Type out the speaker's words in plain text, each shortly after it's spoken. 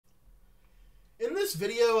this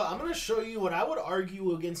video, I'm going to show you what I would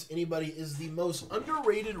argue against anybody is the most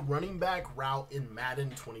underrated running back route in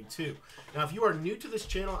Madden 22. Now, if you are new to this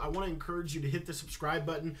channel, I want to encourage you to hit the subscribe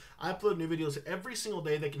button. I upload new videos every single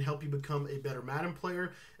day that can help you become a better Madden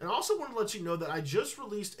player. And I also want to let you know that I just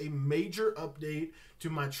released a major update to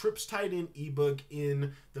my Trips Tight End ebook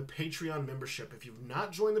in the Patreon membership. If you've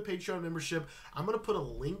not joined the Patreon membership, I'm going to put a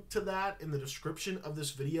link to that in the description of this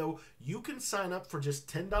video. You can sign up for just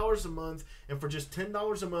 $10 a month, and for just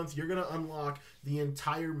 $10 a month, you're going to unlock the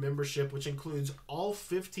entire membership, which includes all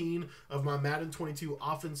 15 of my Madden 22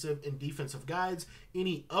 offensive and defensive guides,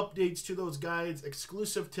 any updates to those guides,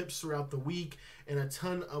 exclusive tips throughout the week, and a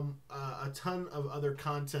ton of other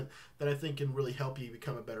content that I think can really help you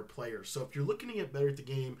become a better player. So if you're looking to get better at the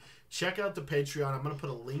game, check out the Patreon. I'm going to put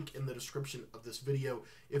a link in the description of this video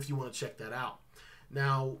if you want to check that out.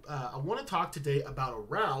 Now, I want to talk today about a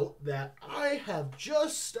route that I have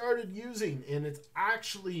just started using, and it's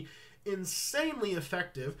actually insanely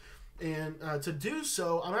effective. And to do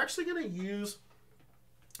so, I'm actually going to use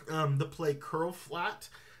the play curl flat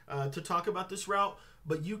to talk about this route,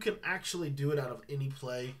 but you can actually do it out of any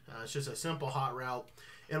play. It's just a simple hot route.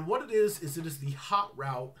 And what it is it is the hot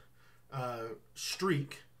route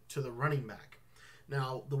streak to the running back.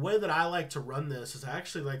 Now, the way that I like to run this is I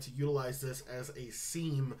actually like to utilize this as a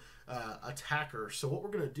seam attacker. So what we're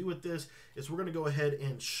going to do with this is we're going to go ahead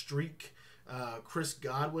and streak Chris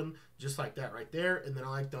Godwin just like that right there. And then I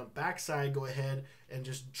like the backside go ahead and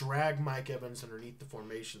just drag Mike Evans underneath the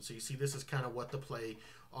formation. So you see this is kind of what the play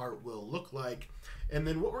art will look like. And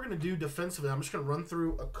then what we're going to do defensively, I'm just going to run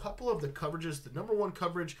through a couple of the coverages. The number one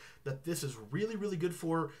coverage that this is really, really good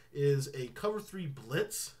for is a cover 3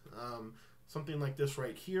 blitz. Something like this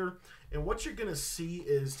right here. And what you're going to see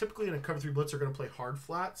is typically in a cover 3 blitz, they're going to play hard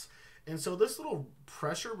flats. And so this little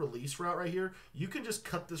pressure release route right here, you can just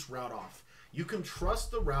cut this route off. You can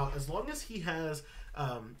trust the route as long as he has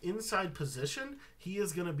inside position. He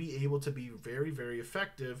is going to be able to be very, very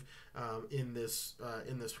effective in this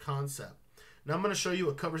concept. Now I'm going to show you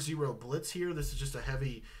a cover 0 blitz here. This is just a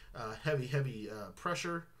heavy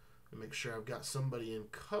pressure. Make sure I've got somebody in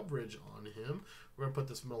coverage on him. We're going to put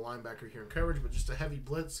this middle linebacker here in coverage, but just a heavy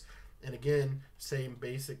blitz. And again, same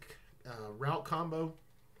basic route combo.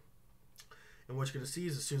 And what you're going to see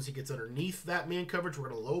is as soon as he gets underneath that man coverage, we're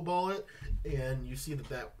going to low ball it. And you see that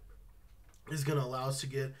that is going to allow us to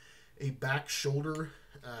get a back shoulder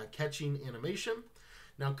catching animation.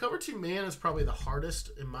 Now, cover 2 man is probably the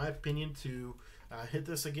hardest, in my opinion, to hit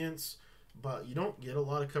this against. But you don't get a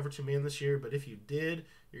lot of cover 2 man this year. But if you did,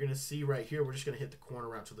 you're going to see right here, we're just going to hit the corner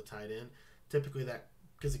route to the tight end. Typically that,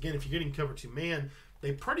 because again, if you're getting cover 2 man,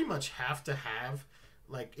 they pretty much have to have,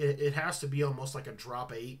 like, it has to be almost like a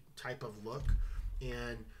drop 8 type of look.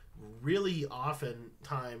 And really often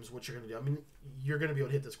times what you're going to do, I mean, you're going to be able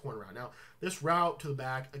to hit this corner route. Now, this route to the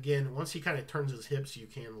back, again, once he kind of turns his hips, you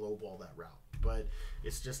can low ball that route. But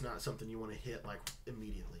it's just not something you want to hit, like,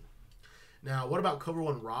 immediately. Now, what about cover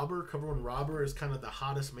 1 robber? Cover 1 robber is kind of the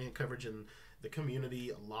hottest man coverage in the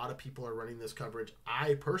community. A lot of people are running this coverage.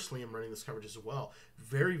 I personally am running this coverage as well.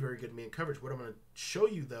 Very, very good man coverage. What I'm going to show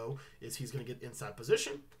you, though, is he's going to get inside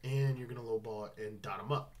position, and you're going to low ball it and dot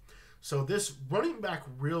him up. So this running back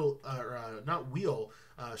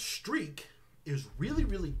streak is really,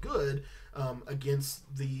 really good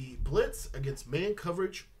against the blitz, against man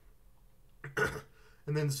coverage,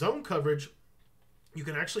 and then zone coverage. You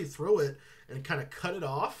can actually throw it and kind of cut it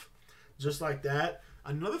off just like that.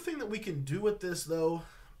 Another thing that we can do with this, though,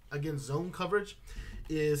 against zone coverage,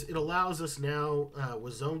 is it allows us now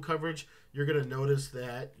with zone coverage, you're going to notice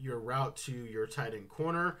that your route to your tight end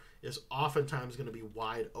corner is oftentimes going to be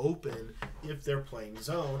wide open if they're playing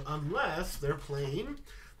zone, unless they're playing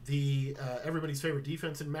the everybody's favorite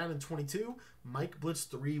defense in Madden 22, Mike Blitz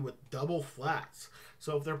 3 with double flats.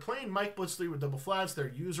 So if they're playing Mike Blitz 3 with double flats, they're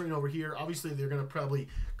usering over here. Obviously, they're going to probably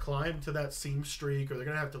climb to that seam streak, or they're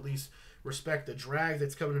going to have to at least respect the drag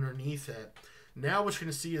that's coming underneath it. Now what you're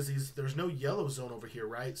going to see is there's no yellow zone over here,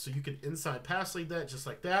 right? So you can inside pass lead that just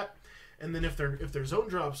like that. And then if their zone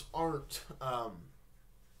drops aren't,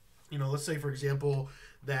 let's say, for example,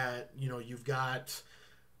 that, you've got,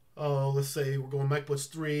 let's say we're going Mike Blitz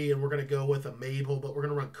 3 and we're going to go with a Mabel, but we're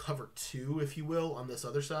going to run cover 2, if you will, on this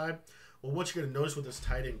other side. Well, what you're going to notice with this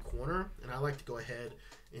tight end corner, and I like to go ahead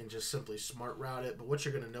and just simply smart route it, but what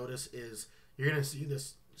you're going to notice is you're going to see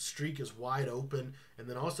this streak is wide open, and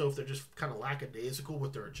then also if they're just kind of lackadaisical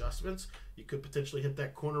with their adjustments, you could potentially hit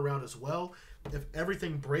that corner route as well. If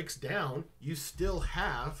everything breaks down, you still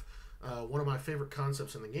have one of my favorite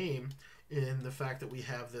concepts in the game, in the fact that we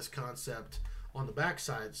have this concept on the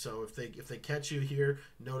backside. So if they catch you here,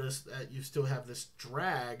 notice that you still have this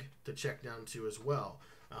drag to check down to as well.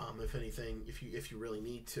 If anything, if you really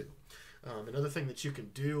need to. Another thing that you can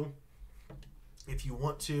do, if you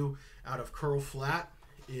want to, out of curl flat,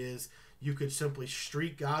 is you could simply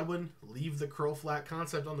streak Godwin, leave the curl flat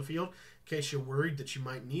concept on the field in case you're worried that you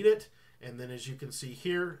might need it. And then as you can see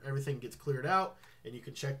here, everything gets cleared out and you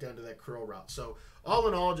can check down to that curl route. So all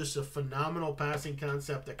in all, just a phenomenal passing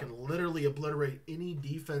concept that can literally obliterate any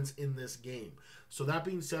defense in this game. So that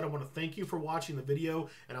being said, I want to thank you for watching the video,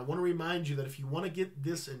 and I want to remind you that if you want to get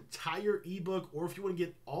this entire ebook, or if you want to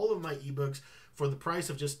get all of my ebooks for the price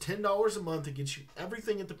of just $10 a month, it gets you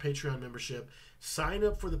everything at the Patreon membership. Sign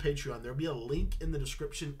up for the Patreon. There'll be a link in the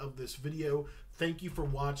description of this video. Thank you for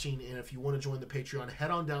watching, and if you want to join the Patreon,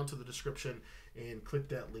 head on down to the description and click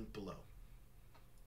that link below.